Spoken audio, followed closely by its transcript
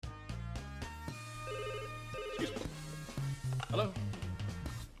Hello?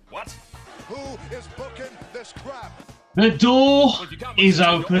 What? Who is booking this crap? The door Well, if you can't is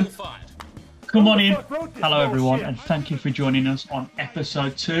listen, you're open. all fired. Come on in. Hello, everyone, and thank you for joining us on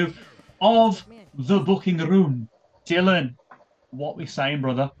episode 2 of The Booking Room. Dylan, what we saying,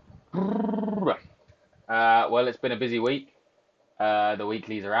 brother? Well, it's been a busy week. The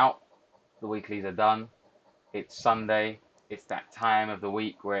weeklies are out. The weeklies are done. It's Sunday. It's that time of the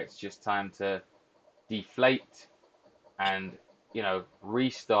week where it's just time to deflate and,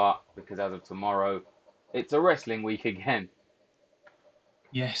 restart, because as of tomorrow, it's a wrestling week again.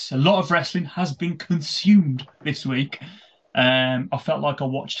 Yes, a lot of wrestling has been consumed this week. I felt like I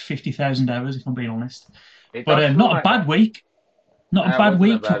watched 50,000 hours, if I'm being honest. It But does feel not a like bad that. week. Not a It bad wasn't a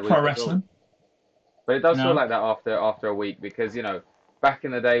week for bad pro week at all. wrestling. But it does feel No. like that after a week, because back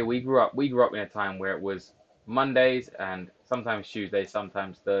in the day we grew up in a time where it was Mondays and sometimes Tuesdays,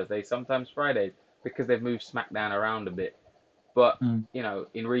 sometimes Thursdays, sometimes Fridays, because they've moved SmackDown around a bit. But Mm.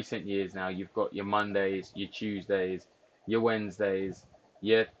 in recent years now, you've got your Mondays, your Tuesdays, your Wednesdays,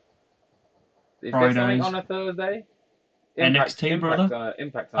 your is there something Fridays. on a Thursday? NXT, brother.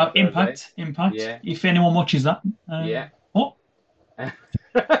 Impact on a Thursday. Impact. Yeah, If anyone watches that. yeah. What?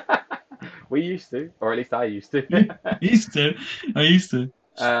 We used to, or at least I used to. I used to.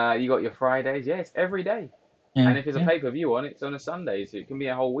 You got your Fridays. Yeah, it's every day. And if it's a Yeah. pay-per-view on, it's on a Sunday, so it can be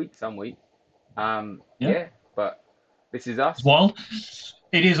a whole week some weeks. Yeah. Yeah, but this is us. Well,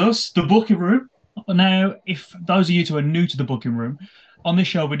 it is us, the Booking Room. Now, if those of you who are new to the Booking Room, on this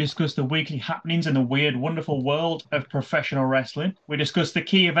show we discuss the weekly happenings in the weird, wonderful world of professional wrestling. We discuss the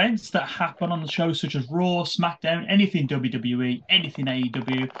key events that happen on the show, such as Raw, SmackDown, anything WWE, anything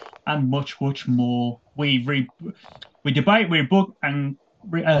AEW, and much, much more. We debate, we book, and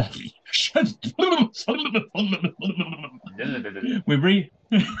we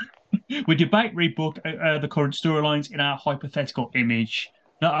we debate, rebook the current storylines in our hypothetical image.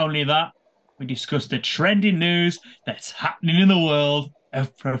 Not only that, we discuss the trending news that's happening in the world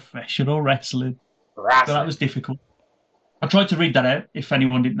of professional wrestling. So that was difficult. I tried to read that out, if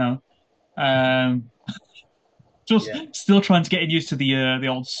anyone didn't know. Still trying to get used to the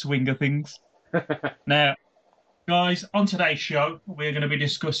old swing of things. Now, guys, on today's show, we're going to be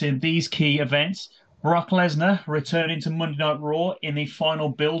discussing these key events. Brock Lesnar returning to Monday Night Raw in the final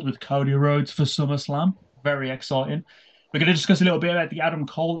build with Cody Rhodes for SummerSlam. Very exciting. We're going to discuss a little bit about the Adam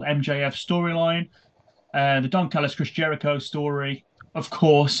Cole MJF storyline, the Don Callis Chris Jericho story, of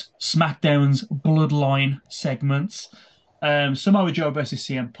course, SmackDown's Bloodline segments, Samoa Joe versus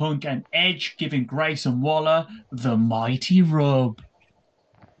CM Punk, and Edge giving Grayson Waller the mighty rub.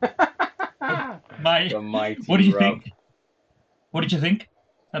 Mate, The mighty what do you rub. think? What did you think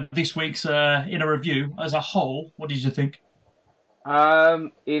of this week's in a review as a whole? What did you think?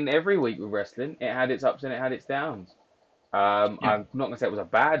 In every week with wrestling, it had its ups and it had its downs. I'm not gonna say it was a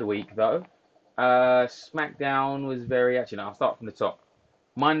bad week though. SmackDown was I'll start from the top.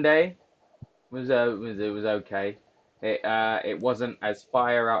 Monday was okay. It wasn't as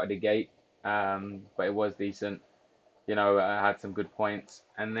fire out of the gate, but it was decent. Had some good points.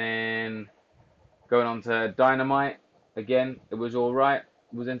 And then going on to Dynamite, again, it was all right.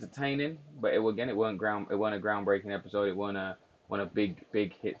 It was entertaining, but it weren't a groundbreaking episode. It weren't a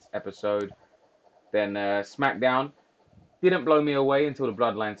big hits episode. Then SmackDown didn't blow me away until the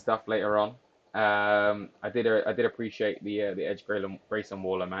Bloodline stuff later on. I did appreciate the Edge Grayson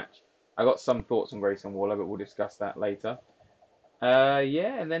Waller match. I got some thoughts on Grayson Waller, but we'll discuss that later.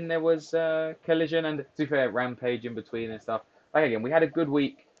 And then there was Collision and, to be fair, Rampage in between and stuff. Like, again, we had a good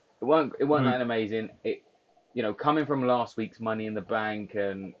week. It weren't that amazing. It, coming from last week's Money in the Bank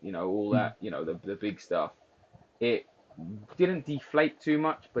and all that, the big stuff. It didn't deflate too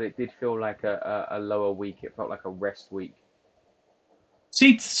much, but it did feel like a lower week. It felt like a rest week.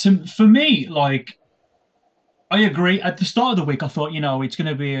 See, for me, like, I agree. At the start of the week, I thought, it's going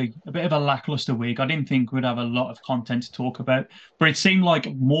to be a bit of a lackluster week. I didn't think we'd have a lot of content to talk about, but it seemed like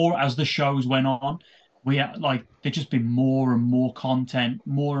more as the shows went on, there'd just been more and more content,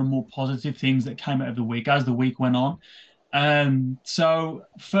 more and more positive things that came out of the week as the week went on. So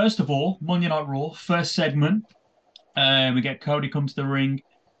first of all, Monday Night Raw, first segment, we get Cody come to the ring.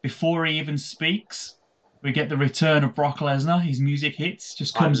 Before he even speaks, we get the return of Brock Lesnar. His music hits,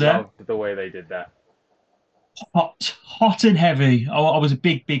 just comes I out. loved the way they did that. Hot and heavy. I was a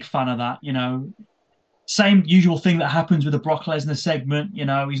big fan of that. Same usual thing that happens with the Brock Lesnar segment.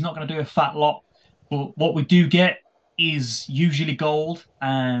 He's not going to do a fat lot, but what we do get is usually gold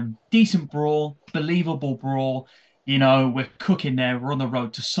and decent brawl, believable brawl. We're cooking there. We're on the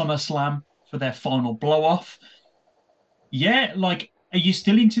road to SummerSlam for their final blow off. Yeah, are you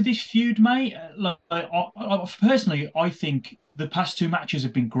still into this feud, mate? Personally, I think the past two matches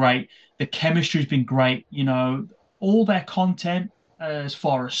have been great. The chemistry's been great. All their content as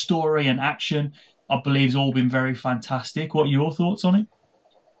far as story and action, I believe, has all been very fantastic. What are your thoughts on it?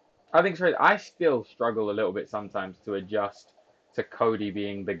 I think so. I still struggle a little bit sometimes to adjust to Cody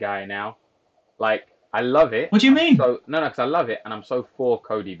being the guy now. Like, I love it. What do you mean? No, because I love it, and I'm so for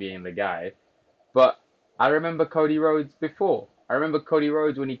Cody being the guy. But I remember Cody Rhodes before. I remember Cody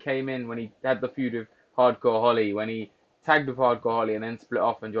Rhodes when he came in, when he had the feud with Hardcore Holly, when he tagged with Hardcore Holly and then split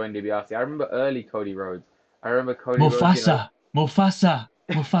off and joined DiBiase. I remember early Cody Rhodes. I remember Cody Rhodes,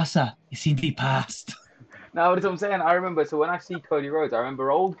 Mufasa, it's in the past. No, that's what I'm saying. I remember, so when I see Cody Rhodes, I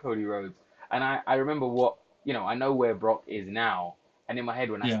remember old Cody Rhodes. And I remember I know where Brock is now. And in my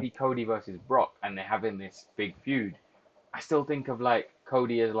head, when I Yeah. see Cody versus Brock and they're having this big feud, I still think of like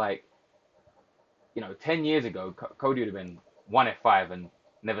Cody as like, 10 years ago, Cody would have been 1F5 and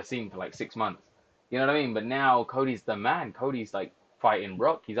never seen for like 6 months. You know what I mean? But now Cody's the man. Cody's like fighting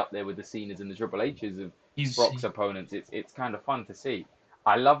Brock. He's up there with the Cenas and the Triple H's of He's Brock's opponents. It's kind of fun to see.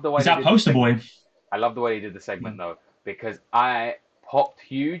 I love the way he's they that did the poster boy. segment. I love the way he did the segment Mm. though, because I popped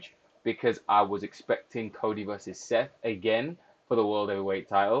huge because I was expecting Cody versus Seth again for the World Heavyweight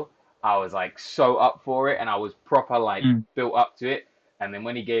title. I was like so up for it, and I was proper like Mm. built up to it. And then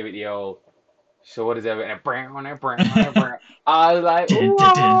when he gave it the old, so what is it? I was like, Dun, dun,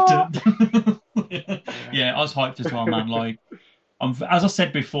 what? dun, dun. Yeah, I was hyped as well, man. Like, as I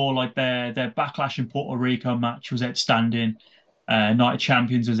said before, like their Backlash in Puerto Rico match was outstanding. Night of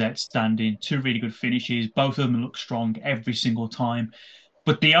Champions was outstanding. Two really good finishes. Both of them look strong every single time.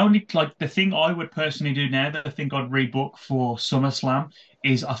 But the thing I would personally do now that I think I'd rebook for SummerSlam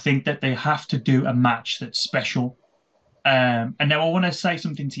is I think that they have to do a match that's special. And now I want to say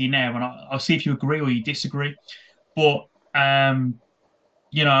something to you now, and I'll see if you agree or you disagree. But um,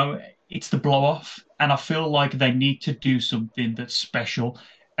 you know, it's the blow off, and I feel like they need to do something that's special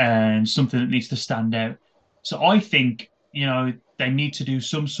and something that needs to stand out. So I think, they need to do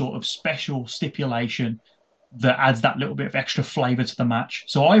some sort of special stipulation that adds that little bit of extra flavor to the match.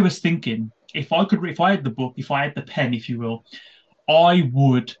 So I was thinking, if I had the book, if I had the pen, if you will, I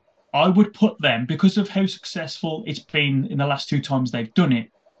would, I would put them because of how successful it's been in the last two times they've done it.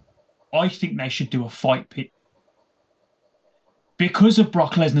 I think they should do a fight pit because of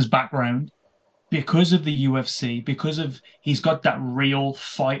Brock Lesnar's background, because of the UFC, because of he's got that real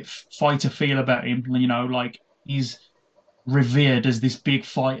fighter feel about him. Like he's revered as this big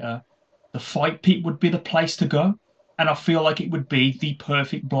fighter. The fight pit would be the place to go, and I feel like it would be the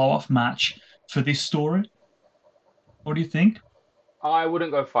perfect blow off match for this story. What do you think? I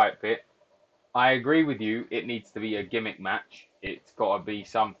wouldn't go fight pit. I agree with you. It needs to be a gimmick match. It's got to be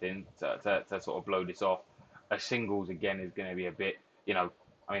something to sort of blow this off. A singles again is going to be a bit,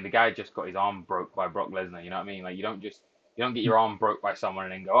 I mean, the guy just got his arm broke by Brock Lesnar. You know what I mean? Like you don't get your arm broke by someone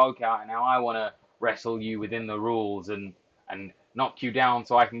and then go, okay, now I want to wrestle you within the rules and knock you down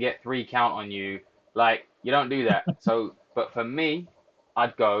so I can get 3 count on you. Like you don't do that. So, but for me,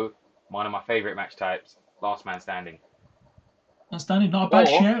 I'd go one of my favorite match types, last man standing. Outstanding, not a bad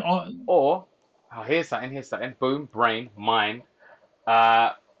Or shout. Or, oh, here's something. Boom, brain, mind.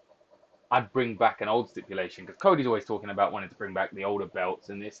 Uh, I'd bring back an old stipulation because Cody's always talking about wanting to bring back the older belts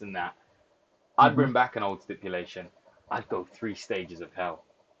and this and that. I'd Mhm. bring back an old stipulation. I'd go 3 stages of hell.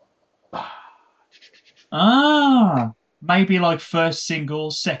 Maybe like first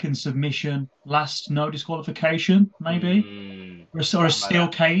single, second submission, last no disqualification, maybe, or a Something like steel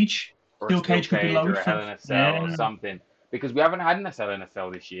that. cage. Or a Steel steel cage could be cage or loaded a for. Hell in a Cell or Yeah. something. Because we haven't had a Hell in a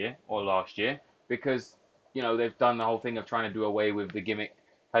Cell this year or last year because, they've done the whole thing of trying to do away with the gimmick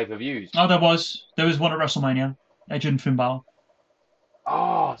pay-per-views. Oh, there was one at WrestleMania, Edge and Finn Balor.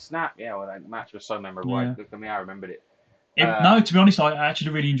 Oh, snap. Yeah, well, that match was so memorable. Yeah. Good for me, I remembered it. No, to be honest, I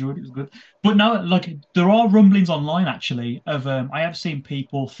actually really enjoyed it. It was good. But no, like there are rumblings online actually of I have seen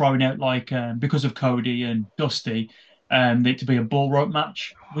people throwing out like because of Cody and Dusty, it to be a bull rope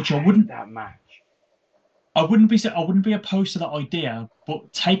match, which I hate that match. I wouldn't be opposed to that idea,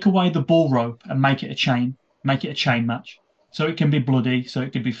 but take away the bull rope and make it a chain match, so it can be bloody, so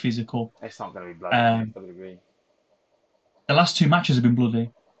it could be physical. It's not going to be bloody, mate. It's Um, WWE. the last two matches have been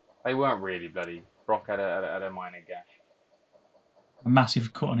bloody, They weren't really bloody. Brock had a minor gash. a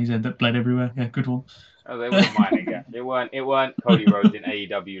massive cut on his head that bled everywhere. Yeah, good one. Oh, they were a minor gash. It weren't Cody Rhodes in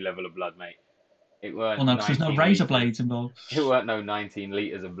AEW level of blood, mate. It Well, weren't no, because there's no 19 razor liters. blades involved. It weren't no 19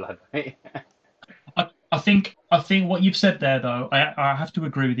 liters of blood, mate. I think what you've said there, though, I have to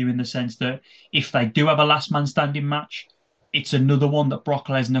agree with you in the sense that if they do have a last man standing match, it's another one that Brock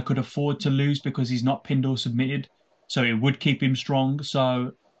Lesnar could afford to lose because he's not pinned or submitted. So it would keep him strong.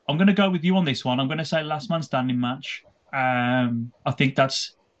 So I'm going to go with you on this one. I'm going to say last man standing match. I think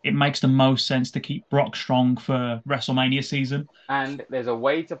it makes the most sense to keep Brock strong for WrestleMania season. And there's a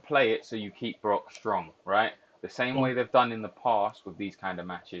way to play it so you keep Brock strong, right? The same way Well, they've done in the past with these kind of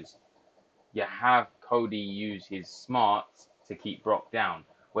matches. You have Cody use his smarts to keep Brock down.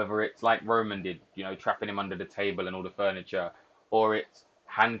 Whether it's like Roman did, trapping him under the table and all the furniture, or it's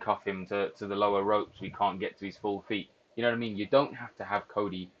handcuff him to the lower ropes so he can't get to his full feet. You know what I mean? You don't have to have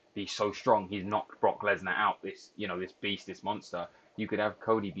Cody be so strong he's knocked Brock Lesnar out, this beast, this monster. You could have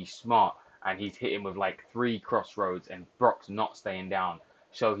Cody be smart and he's hit him with like 3 crossroads and Brock's not staying down.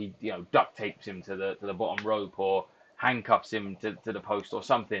 So he, duct tapes him to the bottom rope or handcuffs him to the post or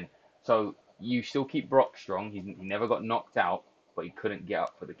something. So you still keep Brock strong. He never got knocked out, but he couldn't get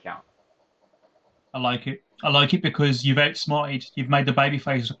up for the count. I like it. I like it because you've made the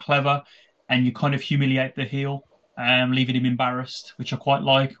babyface look clever, and you kind of humiliate the heel, leaving him embarrassed, which I quite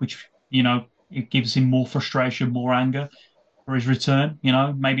like. Which it gives him more frustration, more anger for his return.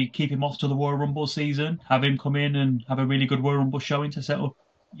 Maybe keep him off to the Royal Rumble season, have him come in and have a really good Royal Rumble showing to set up,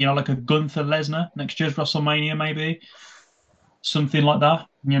 like a Gunther Lesnar next year's WrestleMania, maybe something like that.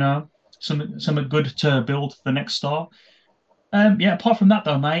 Something good to build the next star. Yeah. Apart from that,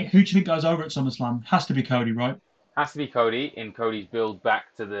 though, mate, who do you think goes over at SummerSlam? Has to be Cody, right? Has to be Cody in Cody's build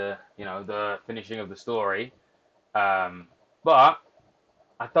back to the finishing of the story. But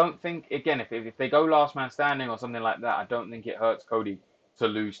I don't think, again, if they go last man standing or something like that, I don't think it hurts Cody to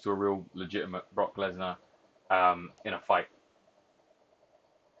lose to a real legitimate Brock Lesnar in a fight.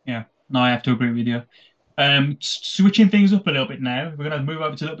 Yeah. No, I have to agree with you. Switching things up a little bit now, we're going to move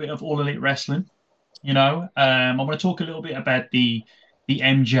over to a little bit of All Elite Wrestling. I want to talk a little bit about the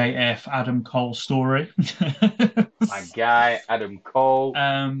MJF Adam Cole story. My guy, Adam Cole.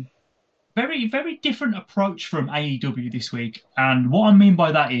 Very, very different approach from AEW this week. And what I mean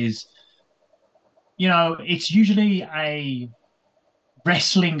by that is, it's usually a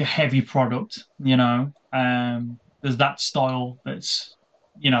wrestling heavy product, there's that style that's,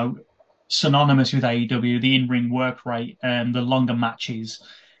 synonymous with AEW, the in-ring work rate, the longer matches,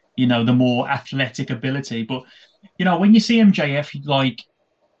 the more athletic ability. But, when you see MJF, like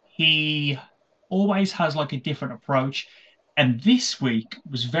he always has like a different approach. And this week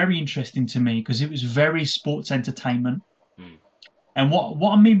was very interesting to me because it was very sports entertainment. Hmm. And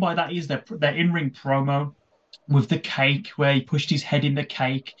what I mean by that is their in-ring promo with the cake where he pushed his head in the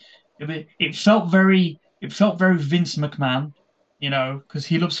cake. It felt very Vince McMahon, because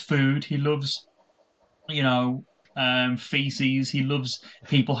he loves food, he loves feces, he loves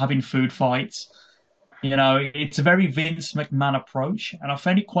people having food fights. It's a very Vince McMahon approach, and I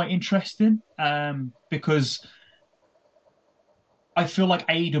found it quite interesting because I feel like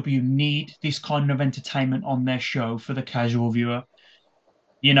AEW need this kind of entertainment on their show for the casual viewer.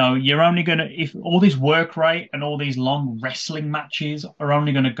 You're only gonna if all this work rate and all these long wrestling matches are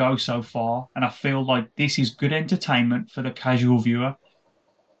only gonna go so far, and I feel like this is good entertainment for the casual viewer.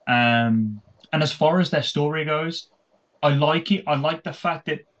 And as far as their story goes, I like it. I like the fact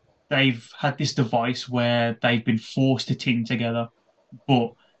that they've had this device where they've been forced to team together.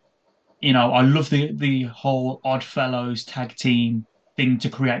 But I love the whole Odd Fellows tag team thing to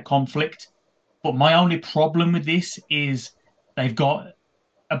create conflict. But my only problem with this is they've got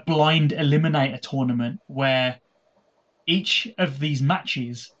a blind eliminator tournament where each of these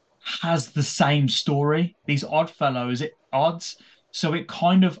matches has the same story. These Odd Fellows odds, so it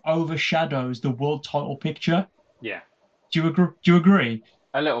kind of overshadows the world title picture. Yeah, Do you agree?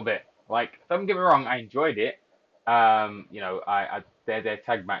 a little bit. Like, don't get me wrong, I enjoyed it. I their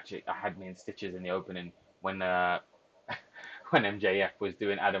tag match, I had me in stitches in the opening when when MJF was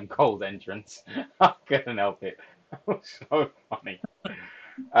doing Adam Cole's entrance. I couldn't help it. It was so funny.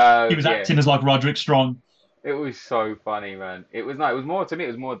 He was Yeah, acting as like Roderick Strong. it was so funny, man. It was not. It was more to me. It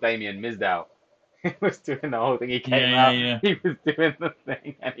was more Damien Mizdow. He was doing the whole thing. He came Yeah, out. yeah. He was doing the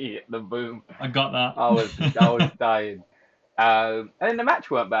thing, and he hit the boom. I got I was that. dying. And then the match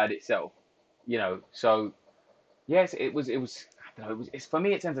weren't bad itself, So yes, it was. It was. I don't know. It's for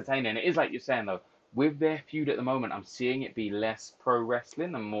me. It's entertaining. It is like you're saying though. With their feud at the moment, I'm seeing it be less pro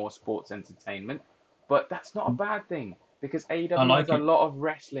wrestling and more sports entertainment. But that's not a bad thing because I AEW has like a it. lot of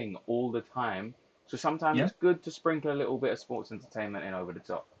wrestling all the time. So sometimes Yeah. it's good to sprinkle a little bit of sports entertainment in over the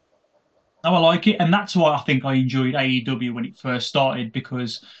top. No, I like it, and that's why I think I enjoyed AEW when it first started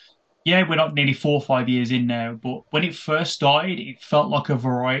because yeah, we're not nearly 4 or 5 years in now, but when it first started, it felt like a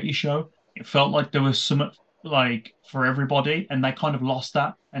variety show. It felt like there was some like for everybody, and they kind of lost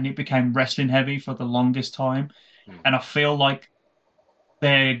that, and it became wrestling heavy for the longest time. Hmm. And I feel like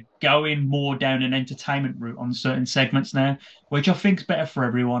they're going more down an entertainment route on certain segments now, which I think is better for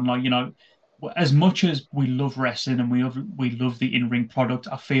everyone. Like, as much as we love wrestling and we love the in-ring product,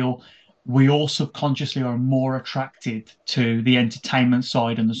 I feel we all subconsciously are more attracted to the entertainment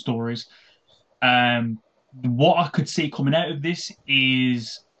side and the stories. Um, what I could see coming out of this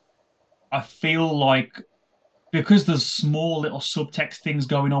is I feel like because there's small little subtext things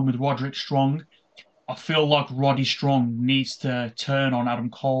going on with Roderick Strong, I feel like Roddy Strong needs to turn on Adam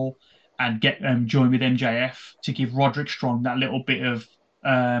Cole and get join with MJF to give Roderick Strong that little bit of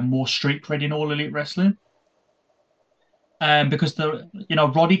more street cred in All Elite Wrestling. Because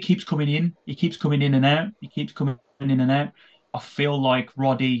Roddy keeps coming in, he keeps coming in and out, he keeps coming in and out. I feel like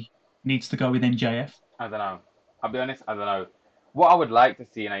Roddy needs to go with MJF. I don't know. I'll be honest, I don't know. What I would like to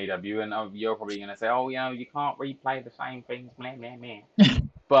see in AEW, and you're probably going to say, oh, you can't replay the same things, meh, meh, meh.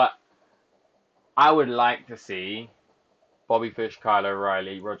 But I would like to see Bobby Fish, Kyle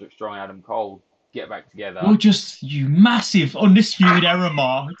O'Reilly, Roderick Strong, and Adam Cole get back together. You massive undisputed error,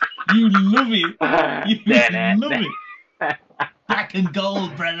 Mark. You love it. You just love it. Black and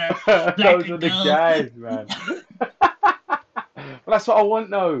gold, brother. Black Those and are the gold. guys, man. But that's what I want,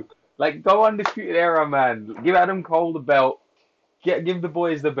 though. Like, go undisputed era, man. Give Adam Cole the belt. Give the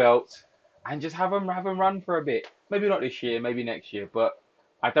boys the belts, and just have them run for a bit. Maybe not this year, maybe next year, but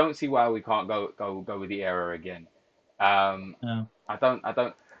I don't see why we can't go with the era again. No. I don't.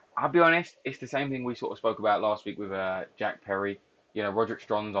 I'll be honest. It's the same thing we sort of spoke about last week with Jack Perry. Roderick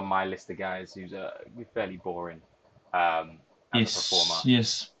Strong's on my list of guys who's fairly boring as a performer.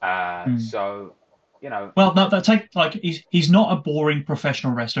 Yes. So, Well, no, he's not a boring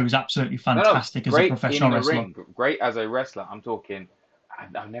professional wrestler. He's absolutely fantastic as a great professional in the wrestler. ring, great as a wrestler. I'm talking.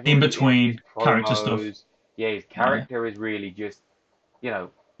 I've never In really between his character stuff. promos. Yeah, his character is really just,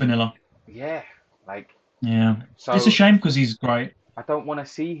 Vanilla. yeah, like. Yeah. So It's a shame because he's great. I don't want to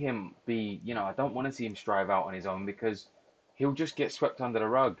see him I don't want to see him strive out on his own because he'll just get swept under the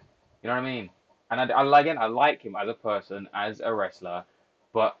rug. You know what I mean? And I like him as a person, as a wrestler,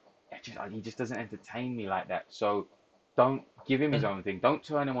 but he just doesn't entertain me like that. So don't give him his own thing. Don't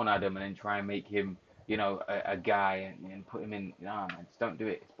turn him on Adam and then try and make him, a guy and put him in. No, man, just don't do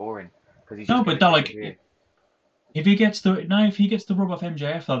it. It's boring because he's No, just but disappear. if he gets the rub off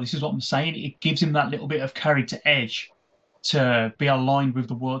MJF though, this is what I'm saying. It gives him that little bit of character edge to be aligned with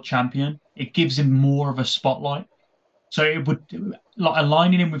the world champion. It gives him more of a spotlight. So it would like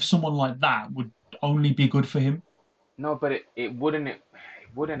aligning him with someone like that would only be good for him. No, but it wouldn't. It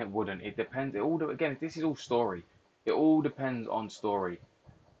wouldn't. It depends. Again, this is all story. It all depends on story.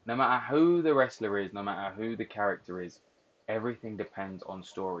 No matter who the wrestler is, no matter who the character is, everything depends on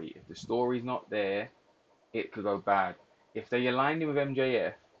story. If the story's not there, it could go bad. If they aligned him with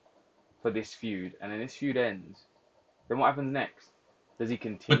MJF for this feud, and then this feud ends, then what happens next? Does he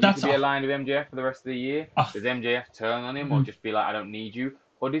continue to be aligned with MJF for the rest of the year? Does MJF turn on him or just be like, I don't need you?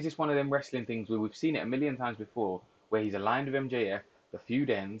 Or is this one of them wrestling things where we've seen it a million times before, where he's aligned with MJF, the feud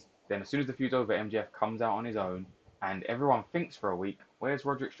ends, then as soon as the feud's over, MJF comes out on his own, and everyone thinks for a week, where's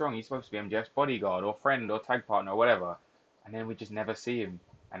Roderick Strong? He's supposed to be MJF's bodyguard or friend or tag partner or whatever. And then we just never see him.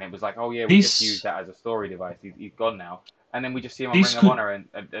 And it was like, oh yeah, we just used that as a story device. He's gone now. And then we just see him on Ring of Honor and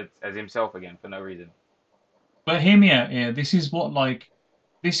as himself again for no reason. But hear me out here. This is what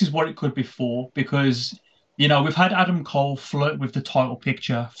it could be for because we've had Adam Cole flirt with the title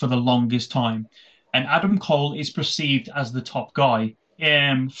picture for the longest time, and Adam Cole is perceived as the top guy.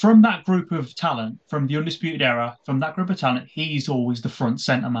 From that group of talent, from the Undisputed Era, from that group of talent, he's always the front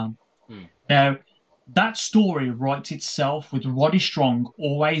center man. Now, that story writes itself with Roddy Strong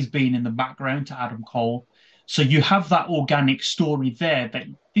always being in the background to Adam Cole. So you have that organic story there that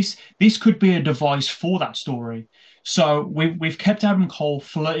this could be a device for that story. So we've kept Adam Cole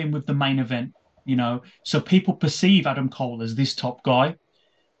flirting with the main event, so people perceive Adam Cole as this top guy.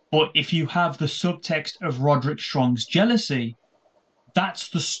 But if you have the subtext of Roderick Strong's jealousy, that's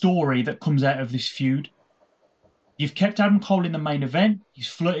the story that comes out of this feud. You've kept Adam Cole in the main event. He's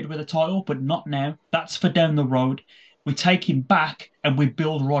flirted with a title, but not now. That's for down the road. We take him back and we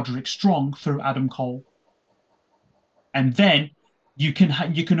build Roderick Strong through Adam Cole. And then you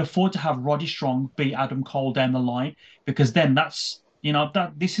can afford to have Roddy Strong beat Adam Cole down the line because then that's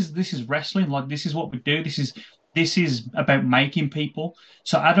this is wrestling. Like this is what we do. This is about making people.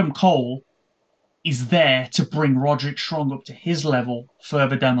 So Adam Cole is there to bring Roderick Strong up to his level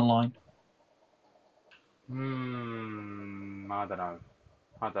further down the line. I don't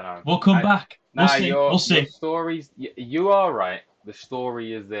know. We'll come back. We'll see. We'll see. Your stories, you are right. The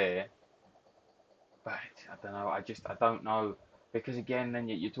story is there. But I don't know. I don't know. Because again, then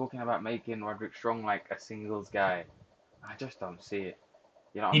you're talking about making Roderick Strong like a singles guy. I just don't see it.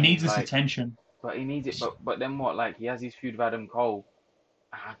 You know what I mean? He needs this attention. But he needs it. But then what? Like, he has his feud with Adam Cole.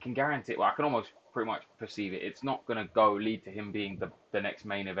 I can guarantee. Well, I can almost pretty much perceive it. It's not gonna go lead to him being the next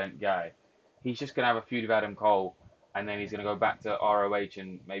main event guy. He's just gonna have a feud with Adam Cole, and then he's gonna go back to ROH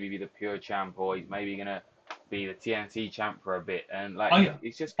and maybe be the pure champ, or he's maybe gonna be the TNT champ for a bit, and like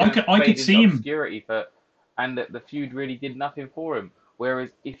it's just gonna I could fade see into him. obscurity for, and the feud really did nothing for him. Whereas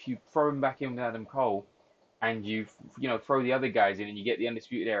if you throw him back in with Adam Cole, and you throw the other guys in, and you get the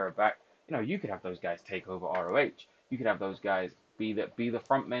Undisputed Era back, you could have those guys take over ROH. You could have those guys be the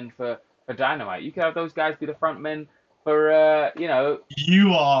front men for Dynamite. You could have those guys be the front men for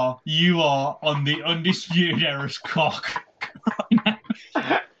You are on the Undisputed Era's cock.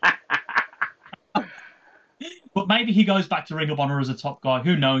 But maybe he goes back to Ring of Honor as a top guy.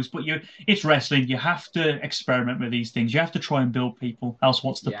 Who knows? But it's wrestling. You have to experiment with these things. You have to try and build people. Else,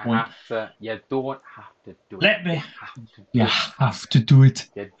 what's the point? You don't have to do it. You have to do it.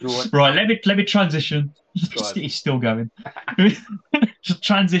 You don't. Right. Let me transition. He's still going. Just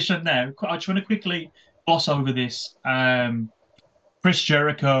transition now. I just want to quickly gloss over this. Chris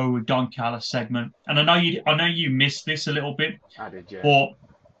Jericho, Don Callis segment, and I know you missed this a little bit. I did, yeah. But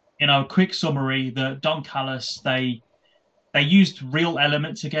quick summary: the Don Callis they used real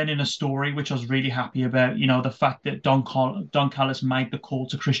elements again in a story, which I was really happy about. The fact that Don Callis made the call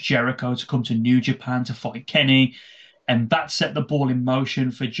to Chris Jericho to come to New Japan to fight Kenny, and that set the ball in motion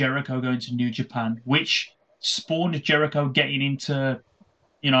for Jericho going to New Japan, which spawned Jericho getting into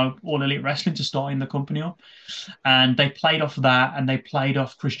All Elite Wrestling to start in the company up. And they played off that, and they played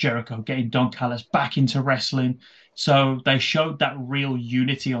off Chris Jericho getting Don Callis back into wrestling. So they showed that real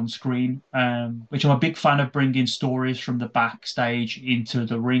unity on screen, which I'm a big fan of, bringing stories from the backstage into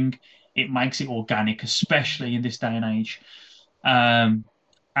the ring. It makes it organic, especially in this day and age.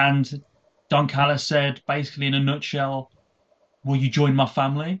 And Don Callis said, basically in a nutshell, will you join my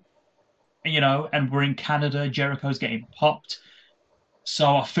family? And we're in Canada. Jericho's getting popped.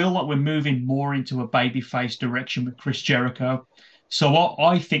 So I feel like we're moving more into a babyface direction with Chris Jericho. So what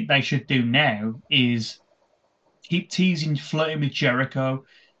I think they should do now is keep teasing, flirting with Jericho,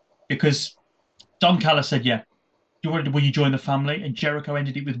 because Don Callis said, yeah, will you join the family? And Jericho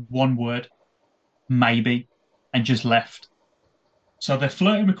ended it with one word, maybe, and just left. So they're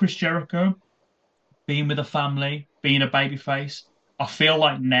flirting with Chris Jericho, being with the family, being a babyface. I feel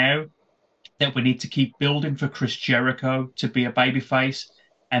like now that we need to keep building for Chris Jericho to be a babyface,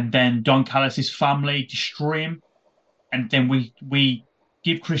 and then Don Callis' family destroy him, and then we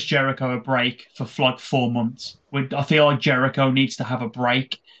give Chris Jericho a break for like 4 months. I feel like Jericho needs to have a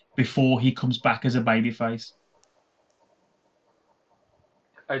break before he comes back as a babyface.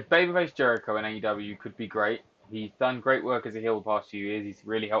 A babyface Jericho in AEW could be great. He's done great work as a heel the past few years. He's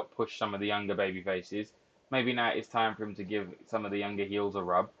really helped push some of the younger babyfaces. Maybe now it's time for him to give some of the younger heels a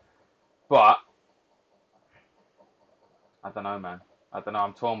rub. But I don't know, man. I don't know.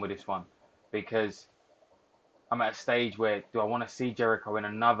 I'm torn with this one because I'm at a stage where do I want to see Jericho in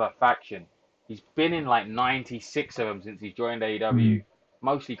another faction? He's been in like 96 of them since he joined AEW.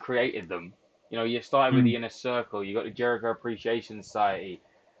 Mostly created them. You started with the Inner Circle. You got the Jericho Appreciation Society.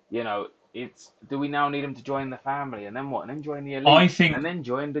 Do we now need him to join the family, and then what? And then join the Elite, and then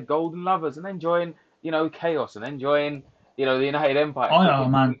join the Golden Lovers, and then join Chaos, and then join the United Empire. Oh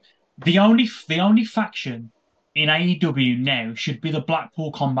man, the only faction in AEW now should be the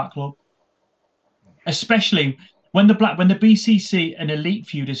Blackpool Combat Club, especially when the BCC and Elite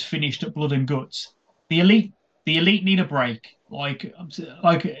feud is finished at Blood and Guts. The Elite need a break. Like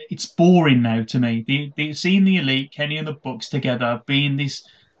it's boring now to me. Seeing the Elite, Kenny and the Bucks together, being this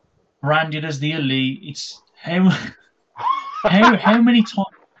branded as the Elite. It's how many times.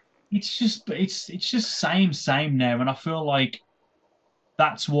 It's just same now, and I feel like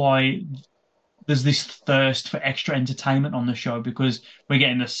that's why there's this thirst for extra entertainment on the show, because we're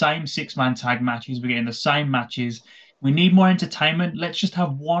getting the same 6-man tag matches, we're getting the same matches. We need more entertainment. Let's just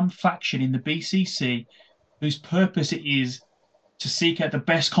have one faction in the BCC whose purpose it is to seek out the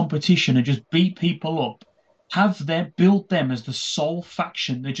best competition and just beat people up. Build them as the sole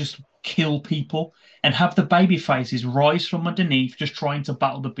faction that just kill people, and have the baby faces rise from underneath, just trying to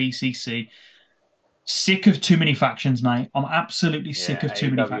battle the BCC. Sick of too many factions, mate. I'm absolutely sick of too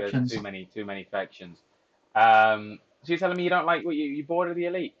many factions. Too many factions. So you're telling me you don't like what you're bored of the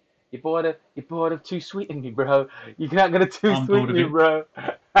Elite? You're bored of Too Sweet in Me, bro. You're not gonna Too Sweet me, bro.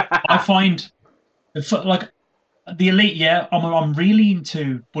 I find like the Elite. Yeah, I'm really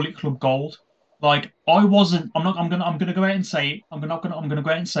into Bullet Club Gold. Like I'm gonna go out and say it. I'm gonna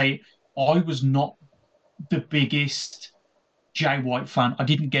go out and say it. I was not the biggest Jay White fan. I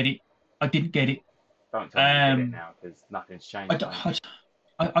didn't get it. Don't tell me you get it now, because nothing's changed.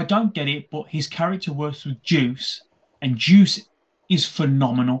 I don't get it, but his character works with Juice, and Juice is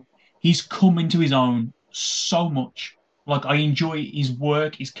phenomenal. He's come into his own so much. Like I enjoy his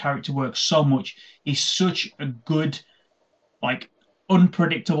work, his character work so much. He's such a good, like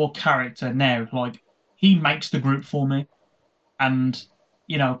unpredictable character now. Like he makes the group for me, and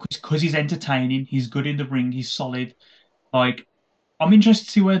because he's entertaining, he's good in the ring, he's solid. Like I'm interested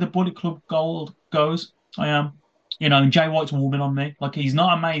to see where the Bullet Club Gold goes. I am. And Jay White's warming on me. Like he's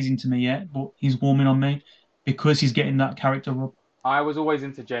not amazing to me yet, but he's warming on me because he's getting that character up. I was always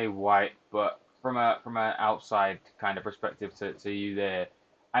into Jay White, but from a outside kind of perspective to you there,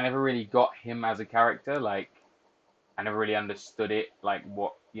 I never really got him as a character. Like I never really understood it. Like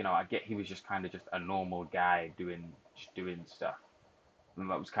what I get he was just kind of just a normal guy doing stuff. And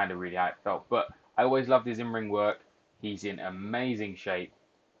that was kind of really how it felt. But I always loved his in ring work. He's in amazing shape.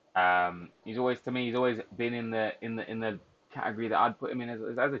 He's always to me he's always been in the category that I'd put him in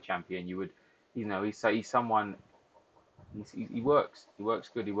as a champion. You would, he's someone. He works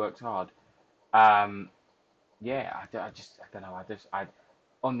good. He works hard. Um, yeah, I don't know. I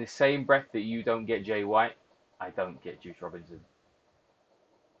on the same breath that you don't get Jay White, I don't get Juice Robinson.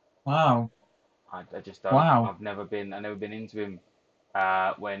 Wow. I just don't. Wow. I've never been into him.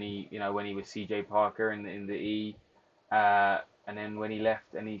 When he was CJ Parker in the E, and then when he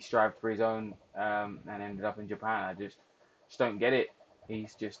left and he strived for his own, and ended up in Japan, I just don't get it.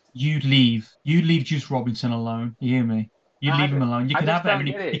 He's just You leave Juice Robinson alone. You hear me? You I leave him just, alone. You I can just have don't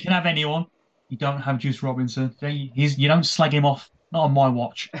any. get You it. can have anyone. You don't have Juice Robinson. You don't slag him off. Not on my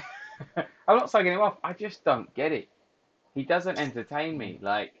watch. I'm not slagging him off. I just don't get it. He doesn't entertain me.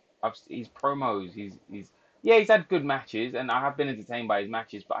 Like his promos, yeah, he's had good matches, and I have been entertained by his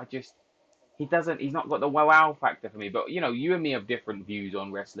matches, but he doesn't. He's not got the wow factor for me. But you and me have different views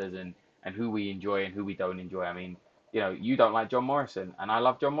on wrestlers and who we enjoy and who we don't enjoy. I mean, you don't like John Morrison, and I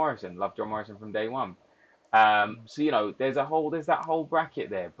love John Morrison. Love John Morrison from day one. So there's that whole bracket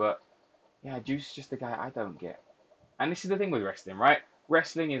there. But yeah, Juice is just a guy I don't get. And this is the thing with wrestling, right?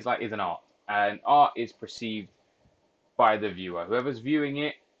 Wrestling is an art, and art is perceived by the viewer. Whoever's viewing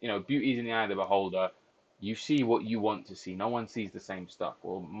it, beauty is in the eye of the beholder. You see what you want to see. No one sees the same stuff.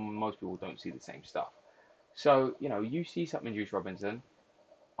 Well, most people don't see the same stuff. So, you see something, Juice Robinson.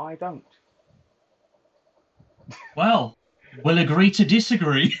 I don't. Well, we'll agree to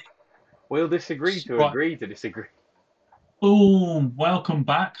disagree. We'll disagree to Right. agree to disagree. Boom. Welcome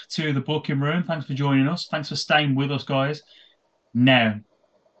back to the booking room. Thanks for joining us. Thanks for staying with us, guys. Now,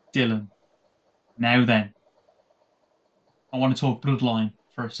 Dylan. Now then, I want to talk Bloodline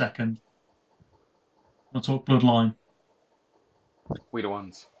for a second. I want to talk Bloodline. We the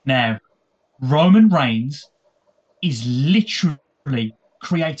ones. Now, Roman Reigns is literally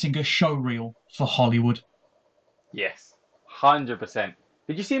creating a show reel for Hollywood. Yes. 100%.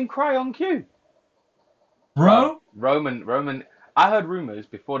 Did you see him cry on cue? Bro, Bro, Roman. I heard rumors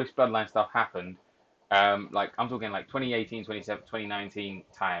before this Bloodline stuff happened. Like I'm talking like 2018, 2019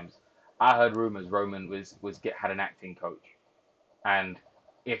 times. I heard rumors Roman had an acting coach, and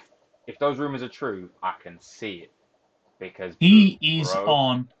if if those rumors are true, I can see it because he is bro,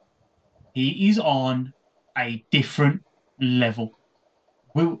 on he is on a different level.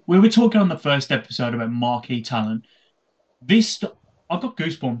 We were talking on the first episode about marquee talent. This I got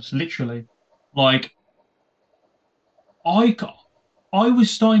goosebumps, literally. Like I got, I was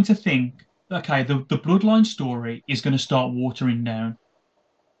starting to think, okay, the bloodline story is going to start watering down,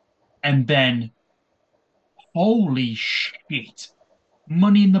 and then holy shit,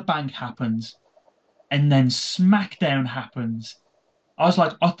 Money in the Bank happens, and then SmackDown happens. I was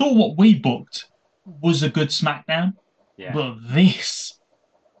like, I thought what we booked was a good SmackDown, yeah, but this,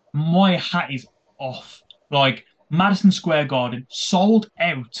 my hat is off. Like Madison Square Garden sold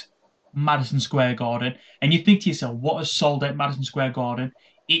out Madison Square Garden, and you think to yourself, what has sold out Madison Square Garden?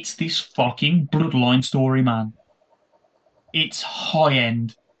 It's this fucking bloodline story, man. It's high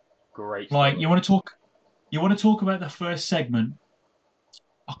end. great Like story. you want to talk about the first segment.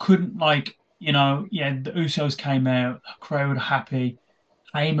 I couldn't yeah, the Usos came out, crowd happy.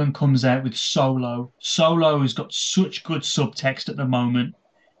 Heyman comes out with Solo. Solo has got such good subtext at the moment.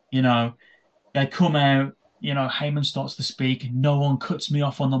 You know, they come out, Heyman starts to speak. No one cuts me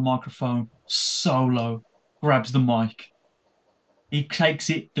off on the microphone. Solo grabs the mic. He takes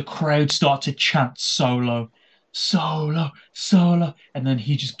it. The crowd start to chant Solo, Solo, Solo. And then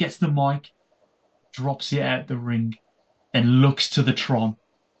he just gets the mic, drops it out the ring, then looks to the Tron.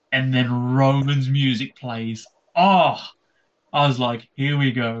 And then Roman's music plays. Oh, I was like, here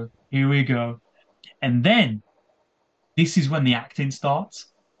we go. Here we go. And then this is when the acting starts.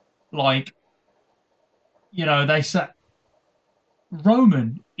 Like, they say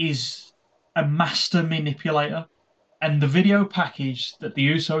Roman is a master manipulator. And the video package that the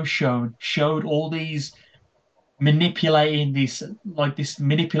Usos showed all these manipulating this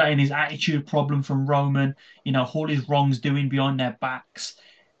attitude problem from Roman, all his wrongs doing behind their backs.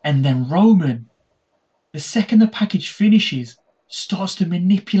 And then Roman, the second the package finishes, starts to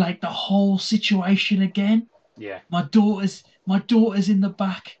manipulate the whole situation again. Yeah. My daughter's in the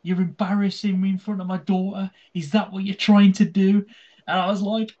back. You're embarrassing me in front of my daughter. Is that what you're trying to do? And I was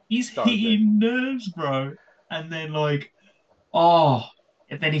like, he's So good. hitting nerves, bro. And then oh,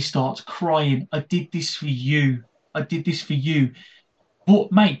 and then he starts crying. I did this for you. I did this for you.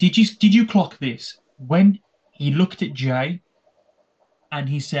 But mate, did you clock this? When he looked at Jay and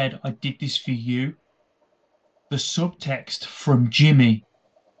he said, I did this for you, the subtext from Jimmy,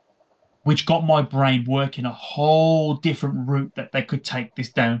 which got my brain working a whole different route that they could take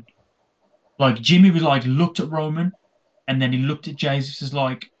this down. Like Jimmy was like looked at Roman and then he looked at Jay. This is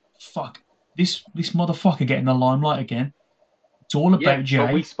like, fuck, this motherfucker getting the limelight again. It's all Yeah, about but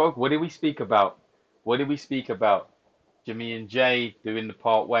we Jay. spoke. What did we speak about? What did we speak about? Jimmy and Jay doing the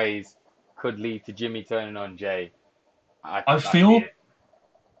part ways could lead to Jimmy turning on Jay. I I see feel it.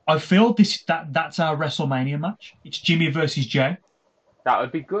 I feel that's our WrestleMania match. It's Jimmy versus Jay. That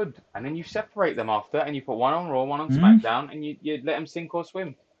would be good. And then you separate them after, and you put one on Raw, one on Mm, SmackDown, and you let them sink or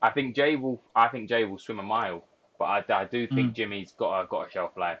swim. I think Jay will swim a mile, but I do think mm, Jimmy's got a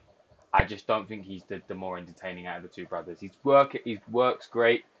shelf life. I just don't think he's the more entertaining out of the two brothers. His work's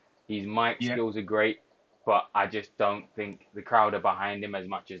great, his mic yeah. skills are great, but I just don't think the crowd are behind him as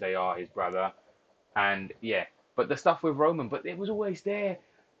much as they are his brother. And yeah, but the stuff with Roman, but it was always there,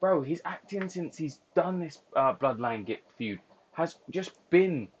 bro. His acting since he's done this Bloodline get feud has just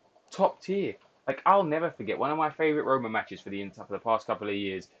been top tier. Like I'll never forget one of my favorite Roman matches for the past couple of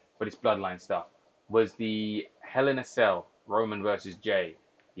years for this Bloodline stuff was the Hell in a Cell Roman versus Jay.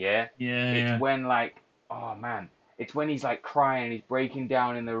 Yeah, Yeah, it's yeah. when like oh man, it's when he's like crying, he's breaking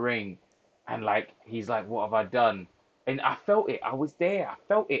down in the ring, and like he's like, what have I done? And I felt it. I was there. I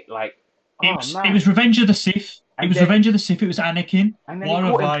felt it. Like It oh was it man. was Revenge of the Sith. It And was then Revenge of the Sith. It was Anakin. he What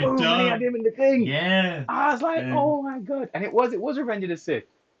caught have him, I boom, and he had done? him in the thing. Yeah. I was like, Yeah. oh my god. And it was Revenge of the Sith.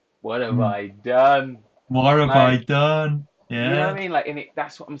 What have Mm. I done? What have I Like, done? you know what Yeah. I mean? Like, and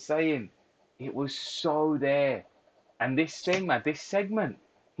that's what I'm saying. It was so there. And this thing, man, this segment,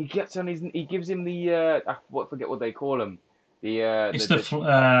 he gives him the forget what they call him, the uh, It's the the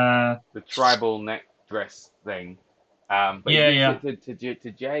the, the tribal neck dress thing. But he yeah, gives yeah. it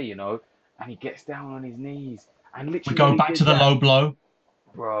to Jay, and he gets down on his knees. And We literally go when he back to did the that, low blow.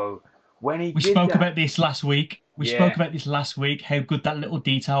 bro, when he We did spoke that, about this last week. We spoke yeah. about this last week, how good that little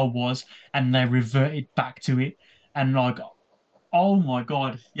detail was, and they reverted back to it. And oh my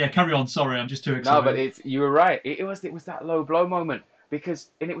God. Yeah, carry on. Sorry, I'm just too No, but excited. you were right. It was that low blow moment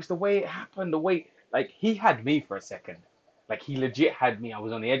and it was the way it happened, the way like he had me for a second, like he legit had me. I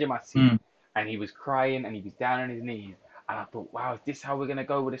was on the edge of my seat, Mm. and he was crying and he was down on his knees, and I thought, wow, is this how we're gonna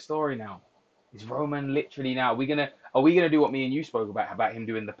go with the story now? Is Roman literally now? Are we gonna do what me and you spoke about him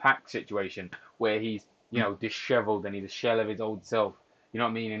doing the pack situation where he's disheveled and he's a shell of his old self, you know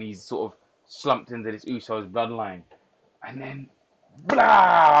what I mean, and he's sort of slumped into this Usos bloodline, and then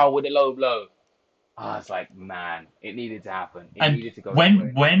blah with a low blow. I was like, man, it needed to happen. It And needed to go that when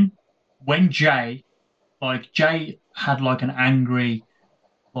way. when when Jay had like an angry,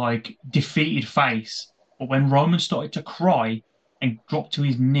 defeated face, but when Roman started to cry and dropped to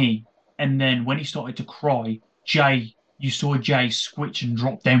his knee, and then when he started to cry, you saw Jay switch and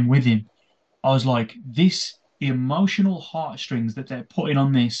drop down with him. I was like, the emotional heartstrings that they're putting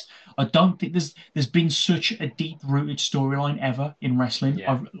on this. I don't think there's been such a deep rooted storyline ever in wrestling.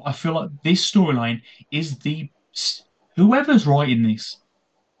 Yeah, I feel like this storyline is whoever's writing this,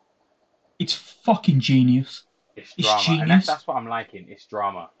 it's fucking genius. it's It's drama, and that's genius. that's what I'm liking. It's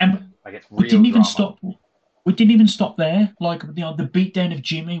drama, And like it's we real didn't even drama. stop. We didn't even stop there. Like the beatdown of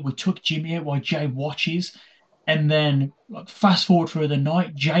Jimmy, we took Jimmy out while Jay watches, and then fast forward through the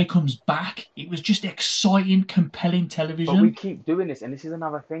night, Jay comes back. It was just exciting, compelling But we television. keep doing this, and this is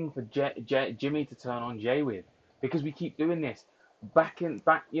another thing for Jimmy to turn on Jay with, because we keep doing this. Back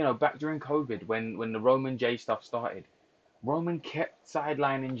during COVID, when the Roman Jay stuff started, Roman kept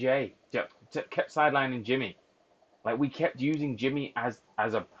sidelining kept sidelining Jimmy. Like we kept using Jimmy as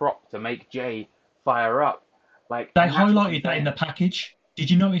a prop to make Jay fire up. Like, They and that's what I'm highlighted that in the saying. package. Did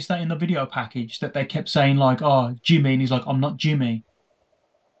you notice that in the video package that they kept saying "Oh, Jimmy," and he's like, "I'm not Jimmy."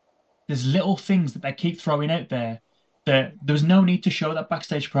 There's little things that they keep throwing out there that there was no need to show that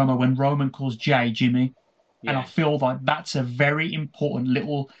backstage promo when Roman calls Jay Jimmy. And I Yeah. feel like that's a very important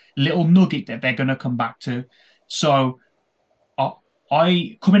little nugget that they're going to come back to. So I,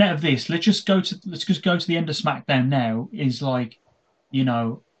 I coming out of this, let's just go to the end of SmackDown now. Is like, you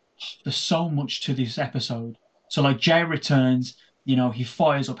know, there's so much to this episode. So like Jay returns, he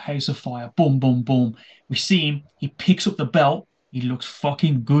fires up House of Fire, boom, boom, boom. We see him, he picks up the belt. He looks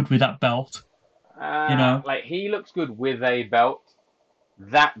fucking good with that belt, you know. Like he looks good with a belt.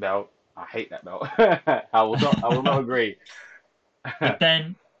 That belt, I hate that belt. I will not agree. But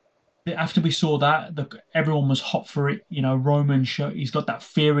then after we saw that, everyone was hot for it. Roman he's got that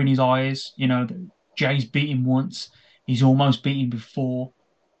fear in his eyes. That Jay's beat him once. He's almost beaten before.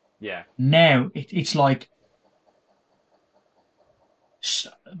 Yeah. Now it's like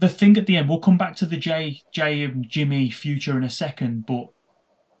the thing at the end. We'll come back to the Jay and Jimmy future in a second, but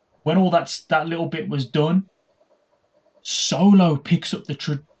when all that little bit was done, Solo picks up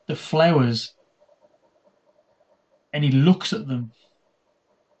the flowers and he looks at them,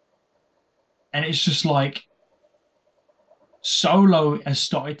 and it's just like Solo has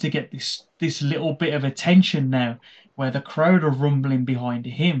started to get this little bit of attention now, where the crowd are rumbling behind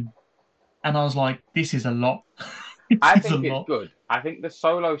him, and I was like, this is a lot. I This is a think it's lot. good. I think the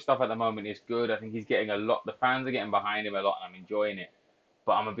Solo stuff at the moment is good. I think he's getting a lot. The fans are getting behind him a lot, and I'm enjoying it.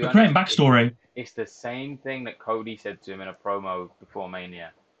 But I'm gonna be We're creating honest, backstory. it's the same thing that Cody said to him in a promo before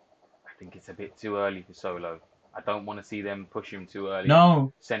Mania. I think it's a bit too early for Solo. I don't want to see them push him too early and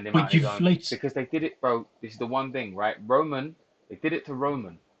No, send him out on but his own. let's. Because they did it, bro. This is the one thing, right? They did it to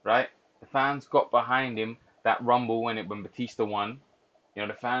Roman, right? The fans got behind him that Rumble when Batista won.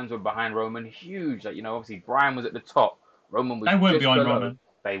 The fans were behind Roman, huge. Like, obviously Brian was at the top. Roman was They weren't just behind below. Roman.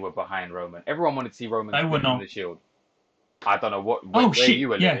 They were behind Roman. Everyone wanted to see Roman They were split from not. the Shield. I don't know Oh where shit! you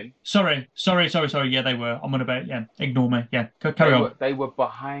were Yeah, living. sorry. Yeah, they were. I'm on about. Yeah, ignore me. Yeah, They carry were on. they were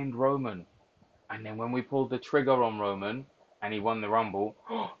behind Roman. And then when we pulled the trigger on Roman and he won the Rumble,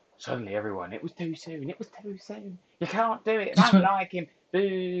 suddenly everyone, it was too soon. It was too soon. You can't do it. I Just don't like him.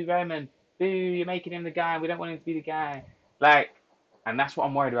 Boo, Roman. Boo, you're making him the guy. We don't want him to be the guy. Like, and that's what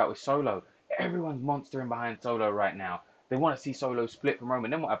I'm worried about with Solo. Everyone's monstering behind Solo right now. They want to see Solo split from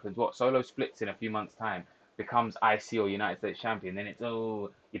Roman. Then what happens? What? Solo splits in a few months' time, becomes IC or United States champion. Then it's, oh,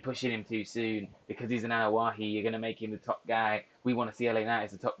 you're pushing him too soon because he's an Alawahi. You're going to make him the top guy. We want to see LA Knight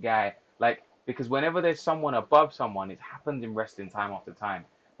as the top guy. Like, because whenever there's someone above someone, it happens in wrestling time after time.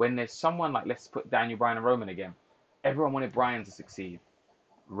 When there's someone like, let's put Daniel Bryan and Roman again. Everyone wanted Bryan to succeed.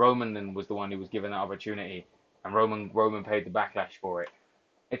 Roman then was the one who was given that opportunity, and Roman paid the backlash for it.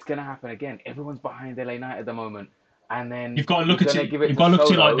 It's gonna happen again. Everyone's behind LA Knight at the moment, and then you've got to he's look at gonna it. give it You've to got to look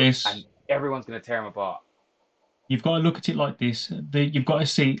at it like Solo, this. and everyone's gonna tear him apart. You've got to look at it like this. You've got to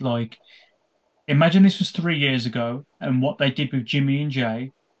see it like, imagine this was 3 years ago, and what they did with Jimmy and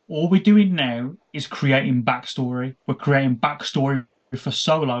Jay. All we're doing now is creating backstory. We're creating backstory for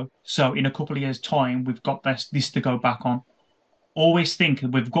Solo. So in a couple of years' time, we've got this to go back on. Always think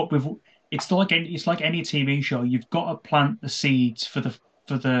we've. It's like any TV show. You've got to plant the seeds for the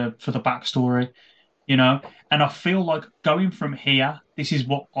backstory, And I feel like going from here, this is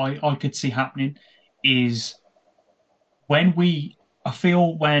what I could see happening is when we. I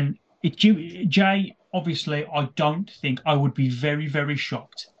feel when Jay, obviously, I don't think I would be very, very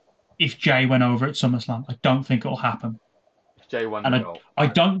shocked if Jay went over at SummerSlam. I don't think it'll happen. Jay won the And belt. I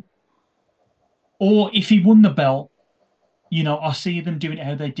don't, or if he won the belt, I see them doing it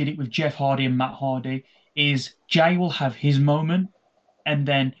how they did it with Jeff Hardy and Matt Hardy, is Jay will have his moment, and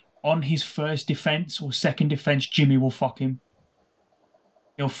then on his first defense or second defense, Jimmy will fuck him.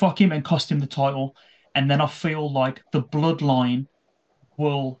 He'll fuck him and cost him the title. And then I feel like the Bloodline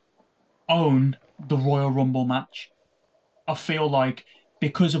will own the Royal Rumble match. I feel like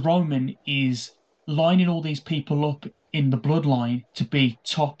because Roman is lining all these people up in the Bloodline to be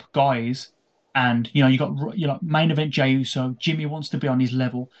top guys, and you got main event Jey Uso, Jimmy wants to be on his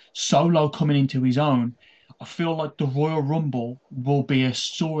level, Solo coming into his own. I feel like the Royal Rumble will be a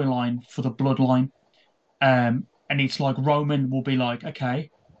storyline for the Bloodline, and it's like Roman will be like, okay,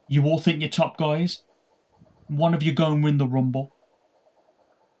 you all think you're top guys, one of you go and win the Rumble,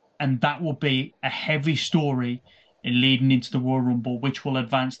 and that will be a heavy story in leading into the Royal Rumble, which will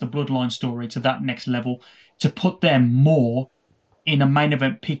advance the Bloodline story to that next level to put them more in a main